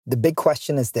The big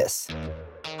question is this: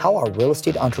 how are real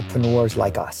estate entrepreneurs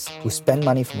like us, who spend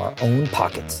money from our own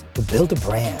pockets to build a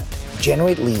brand,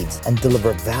 generate leads, and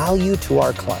deliver value to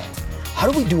our clients,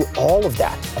 how do we do all of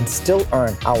that and still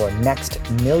earn our next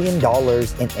 $1 million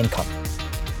in income?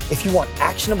 If you want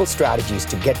actionable strategies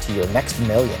to get to your next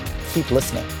million, keep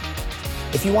listening.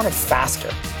 If you want it faster,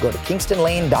 go to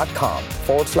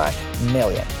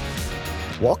kingstonlane.com/million.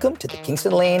 Welcome to the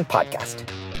Kingston Lane Podcast.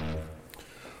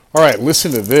 All right,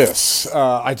 listen to this.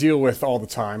 I deal with all the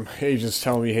time agents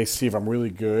telling me, hey, Steve, I'm really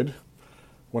good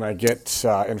when I get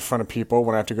in front of people,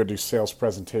 when I have to go do sales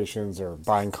presentations or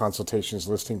buying consultations,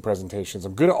 listing presentations.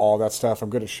 I'm good at all that stuff. I'm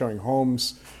good at showing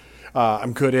homes.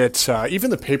 I'm good at even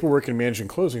the paperwork and managing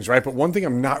closings, right? But one thing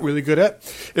I'm not really good at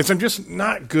is I'm just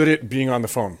not good at being on the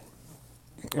phone.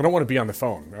 I don't want to be on the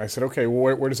phone. And I said, okay,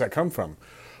 well, where does that come from?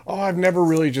 Oh, I've never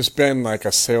really just been like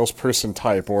a salesperson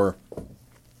type, or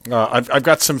I've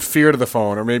got some fear to the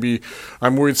phone, or maybe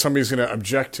I'm worried somebody's going to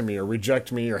object to me or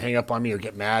reject me or hang up on me or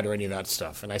get mad or any of that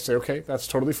stuff. And I say, okay, that's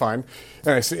totally fine.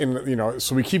 And I say,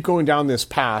 so we keep going down this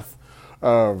path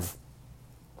of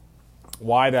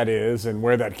why that is and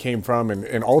where that came from,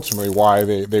 and ultimately why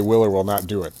they will or will not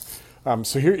do it.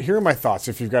 So here are my thoughts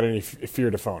if you've got any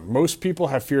fear to phone. Most people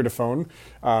have fear to phone,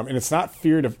 and it's not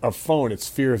fear of phone, it's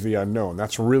fear of the unknown.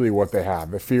 That's really what they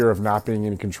have, the fear of not being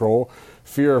in control,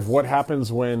 fear of what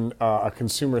happens when a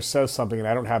consumer says something and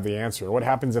I don't have the answer. What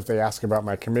happens if they ask about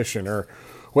my commission, or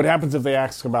what happens if they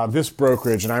ask about this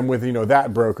brokerage and I'm with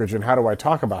that brokerage, and how do I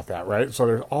talk about that, right? So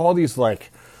there's all these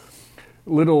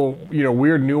little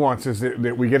weird nuances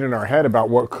that we get in our head about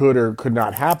what could or could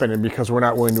not happen, and because we're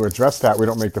not willing to address that, we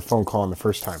don't make the phone call on the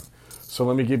first time. So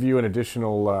let me give you an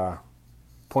additional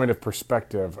point of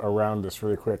perspective around this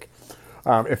really quick.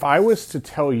 If I was to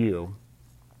tell you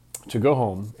to go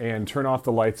home and turn off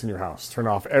the lights in your house, turn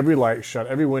off every light, shut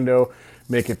every window,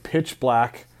 make it pitch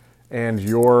black, and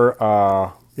you're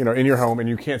in your home and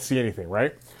you can't see anything,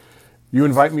 right? You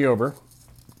invite me over.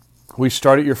 We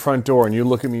start at your front door and you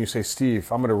look at me and you say,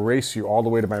 Steve, I'm going to race you all the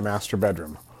way to my master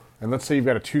bedroom. And let's say you've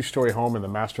got a 2-story home and the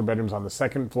master bedroom's on the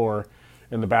second floor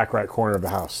in the back right corner of the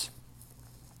house.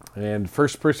 And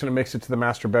first person who makes it to the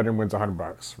master bedroom wins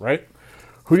 $100, right?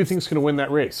 Who do you think is going to win that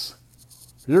race?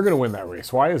 You're going to win that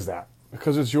race. Why is that?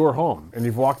 Because it's your home and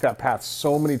you've walked that path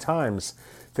so many times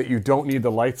that you don't need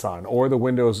the lights on or the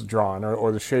windows drawn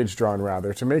or the shades drawn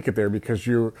rather to make it there, because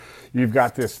you've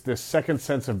got this second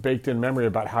sense of baked in memory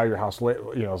about how your house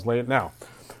is laid now,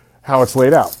 how it's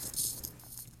laid out.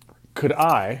 Could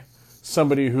I,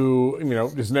 somebody who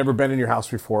has never been in your house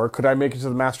before, could I make it to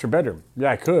the master bedroom?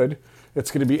 Yeah, I could.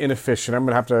 It's going to be inefficient. I'm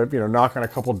going to have to knock on a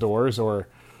couple doors or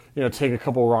take a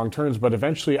couple wrong turns, but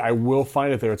eventually I will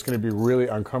find it there. It's going to be really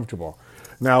uncomfortable.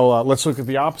 Now, let's look at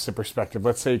the opposite perspective.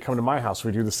 Let's say you come to my house.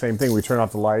 We do the same thing. We turn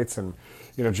off the lights and,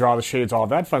 draw the shades, all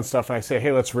that fun stuff. And I say,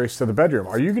 hey, let's race to the bedroom.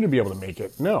 Are you going to be able to make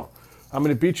it? No. I'm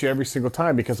going to beat you every single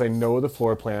time because I know the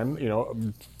floor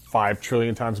plan, 5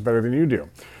 trillion times better than you do.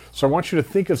 So I want you to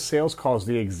think of sales calls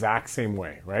the exact same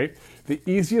way, right? The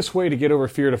easiest way to get over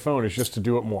fear to phone is just to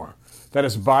do it more. That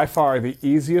is by far the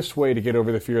easiest way to get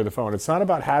over the fear of the phone. It's not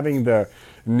about having the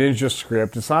ninja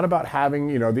script. It's not about having,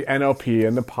 the NLP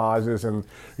and the pauses and,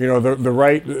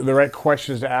 the right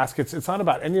questions to ask. It's not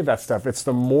about any of that stuff. It's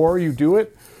the more you do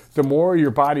it, the more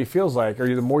your body feels like,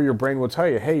 or the more your brain will tell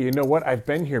you, hey, you know what? I've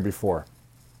been here before.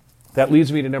 That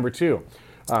leads me to number 2.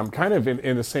 Kind of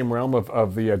in the same realm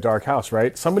of the dark house,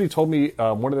 right? Somebody told me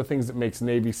one of the things that makes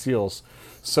Navy SEALs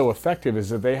so effective is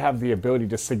that they have the ability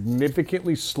to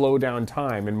significantly slow down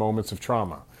time in moments of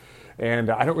trauma.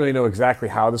 And I don't really know exactly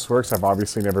how this works. I've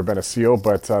obviously never been a SEAL,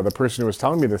 but the person who was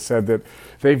telling me this said that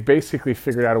they've basically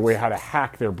figured out a way how to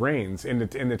hack their brains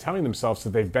into telling themselves that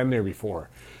they've been there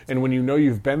before. And when you know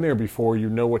you've been there before, you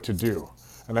know what to do.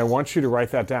 And I want you to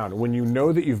write that down. When you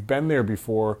know that you've been there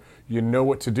before, you know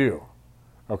what to do.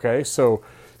 Okay, so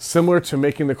similar to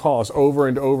making the calls over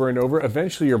and over and over,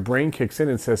 eventually your brain kicks in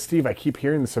and says, Steve, I keep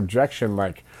hearing this objection.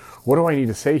 Like, what do I need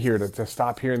to say here to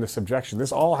stop hearing this objection?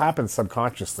 This all happens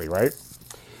subconsciously, right?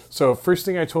 So first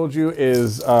thing I told you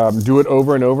is do it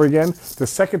over and over again. The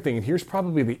second thing, and here's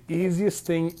probably the easiest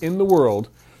thing in the world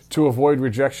to avoid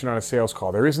rejection on a sales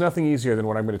call. There is nothing easier than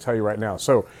what I'm going to tell you right now.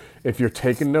 So if you're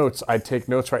taking notes, I'd take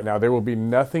notes right now. There will be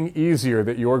nothing easier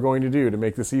that you're going to do to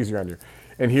make this easier on you.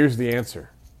 And here's the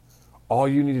answer. All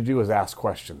you need to do is ask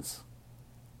questions.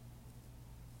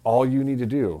 All you need to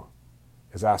do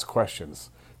is ask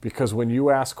questions. Because when you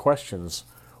ask questions,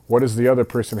 what does the other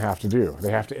person have to do?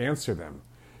 They have to answer them.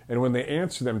 And when they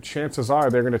answer them, chances are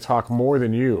they're going to talk more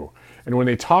than you. And when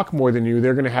they talk more than you,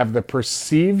 they're going to have the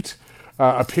perceived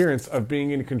appearance of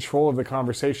being in control of the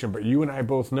conversation, but you and I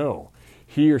both know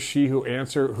he or she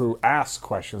who asks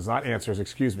questions, not answers,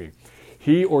 excuse me.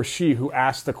 He or she who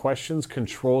asks the questions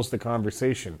controls the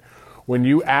conversation. When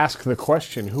you ask the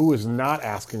question, who is not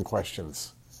asking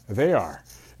questions? They are.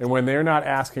 And when they're not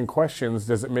asking questions,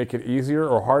 does it make it easier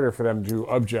or harder for them to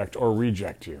object or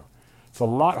reject you? It's a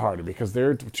lot harder because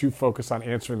they're too focused on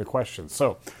answering the questions.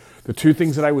 So the two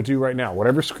things that I would do right now,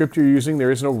 whatever script you're using, there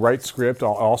is no right script.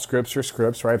 All scripts are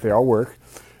scripts, right? They all work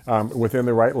within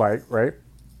the right light, right?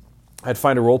 I'd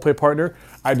find a role play partner.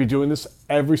 I'd be doing this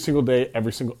every single day,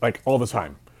 all the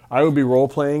time. I would be role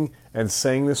playing and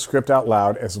saying this script out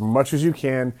loud as much as you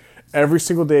can every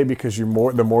single day, because the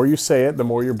more you say it, the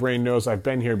more your brain knows I've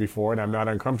been here before and I'm not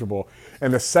uncomfortable.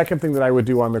 And the second thing that I would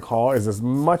do on the call is, as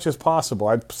much as possible,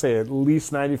 I'd say at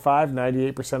least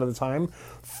 98% of the time,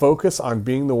 focus on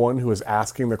being the one who is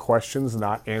asking the questions,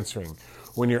 not answering.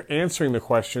 When you're answering the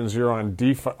questions, you're on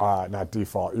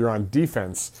you're on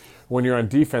defense. When you're on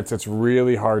defense, it's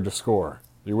really hard to score.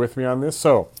 You with me on this?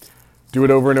 So do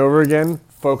it over and over again.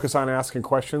 Focus on asking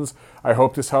questions. I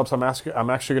hope this helps. I'm actually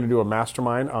going to do a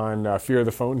mastermind on Fear of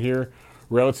the Phone here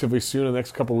relatively soon, in the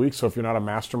next couple of weeks. So if you're not a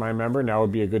mastermind member, now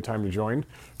would be a good time to join.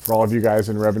 For all of you guys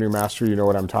in Revenue Mastery, you know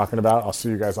what I'm talking about. I'll see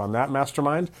you guys on that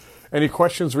mastermind. Any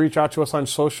questions, reach out to us on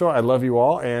social. I love you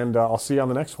all, and I'll see you on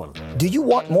the next one. Do you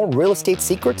want more real estate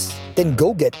secrets? Then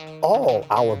go get all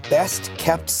our best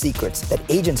kept secrets that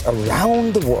agents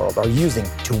around the world are using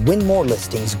to win more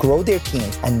listings, grow their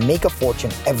teams, and make a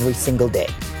fortune every single day.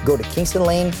 Go to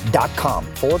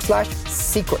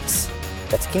kingstonlane.com/secrets.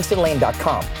 That's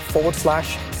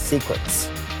kingstonlane.com/secrets.